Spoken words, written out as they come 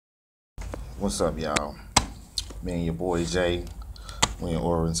What's up, y'all? Me and your boy Jay. We in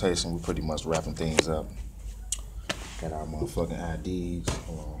orientation. We pretty much wrapping things up. Got our motherfucking IDs.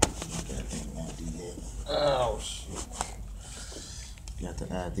 Hold on. Goddamn ID yet. Oh shit. Got the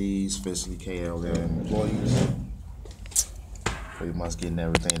IDs, officially KLM employees. Pretty much getting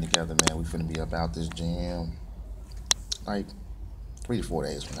everything together, man. We finna be about this jam. Like 3 to 4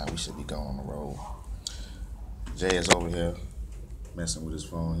 days from now, we should be going on the road. Jay is over here messing with his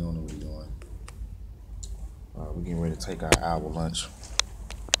phone. He don't know what he's doing. We're getting ready to take our hour lunch.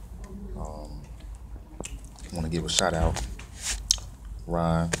 Want to give a shout out.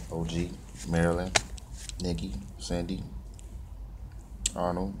 Ron, OG, Marilyn, Nikki, Cindy,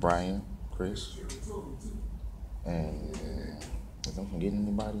 Arnold, Brian, Chris, and if I'm forgetting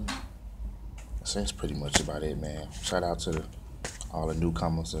anybody, that's pretty much about it, man. Shout out to all the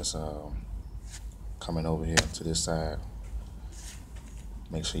newcomers that's coming over here to this side.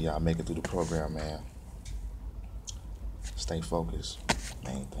 Make sure y'all make it through the program, man. Stay focused.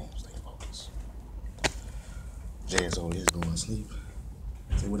 Main thing, stay focused. Jay is over here going to sleep.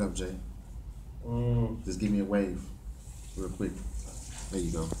 Say what up, Jay. Just give me a wave real quick. There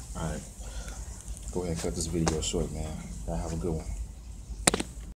you go. All right. Go ahead and cut this video short, man. Y'all have a good one.